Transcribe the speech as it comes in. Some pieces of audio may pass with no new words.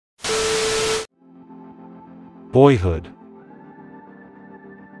Boyhood.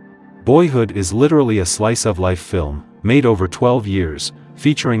 Boyhood is literally a slice-of-life film, made over 12 years,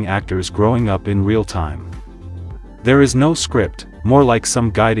 featuring actors growing up in real time. There is no script, more like some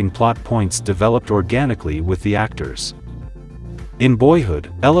guiding plot points developed organically with the actors. In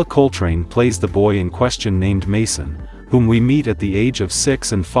Boyhood, Ella Coltrane plays the boy in question named Mason, whom we meet at the age of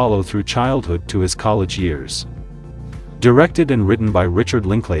 6 and follow through childhood to his college years. Directed and written by Richard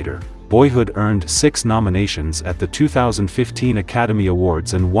Linklater, Boyhood earned 6 nominations at the 2015 Academy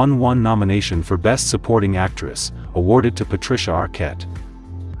Awards and won 1 nomination for Best Supporting Actress, awarded to Patricia Arquette.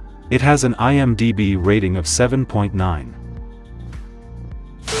 It has an IMDb rating of 7.9.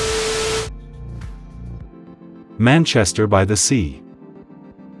 Manchester by the Sea.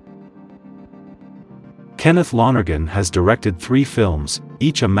 Kenneth Lonergan has directed 3 films,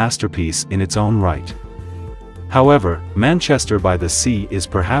 each a masterpiece in its own right. However, Manchester by the Sea is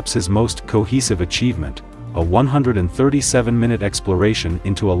perhaps his most cohesive achievement, a 137-minute exploration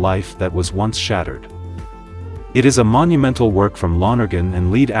into a life that was once shattered. It is a monumental work from Lonergan and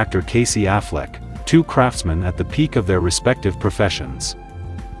lead actor Casey Affleck, 2 craftsmen at the peak of their respective professions.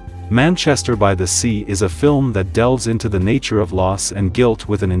 Manchester by the Sea is a film that delves into the nature of loss and guilt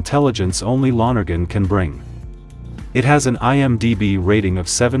with an intelligence only Lonergan can bring. It has an IMDb rating of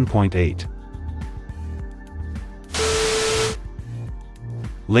 7.8.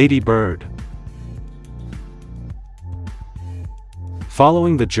 Lady Bird.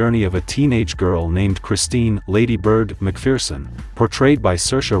 Following the journey of a teenage girl named Christine Lady Bird McPherson, portrayed by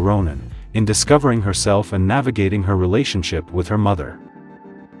Saoirse Ronan, in discovering herself and navigating her relationship with her mother.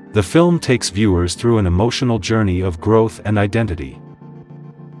 The film takes viewers through an emotional journey of growth and identity.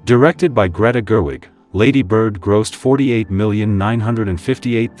 Directed by Greta Gerwig, Lady Bird grossed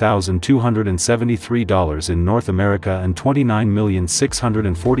 $48,958,273 in North America and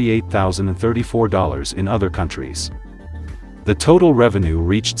 $29,648,034 in other countries. The total revenue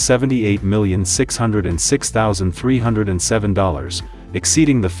reached $78,606,307,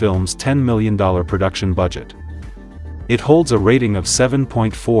 exceeding the film's $10 million production budget. It holds a rating of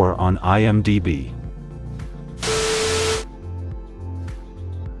 7.4 on IMDb.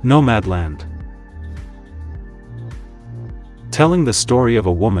 Nomadland. Telling the story of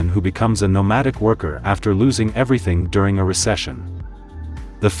a woman who becomes a nomadic worker after losing everything during a recession.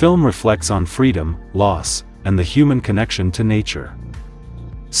 The film reflects on freedom, loss, and the human connection to nature.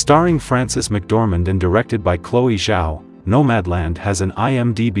 Starring Frances McDormand and directed by Chloe Zhao, Nomadland has an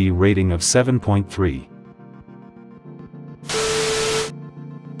IMDb rating of 7.3.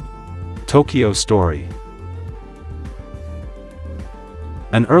 Tokyo Story.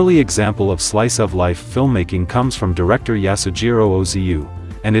 An early example of slice-of-life filmmaking comes from director Yasujiro Ozu,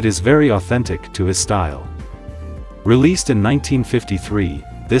 and it is very authentic to his style. Released in 1953,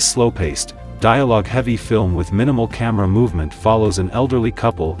 this slow-paced, dialogue-heavy film with minimal camera movement follows an elderly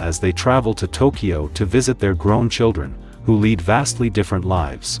couple as they travel to Tokyo to visit their grown children, who lead vastly different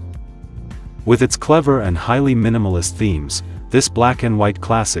lives. With its clever and highly minimalist themes, this black-and-white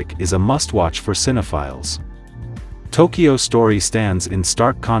classic is a must-watch for cinephiles. Tokyo Story stands in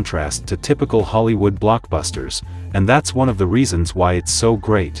stark contrast to typical Hollywood blockbusters, and that's one of the reasons why it's so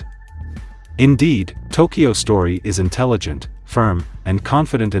great. Indeed, Tokyo Story is intelligent, firm, and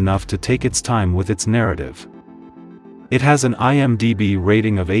confident enough to take its time with its narrative. It has an IMDb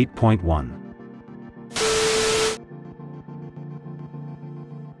rating of 8.1.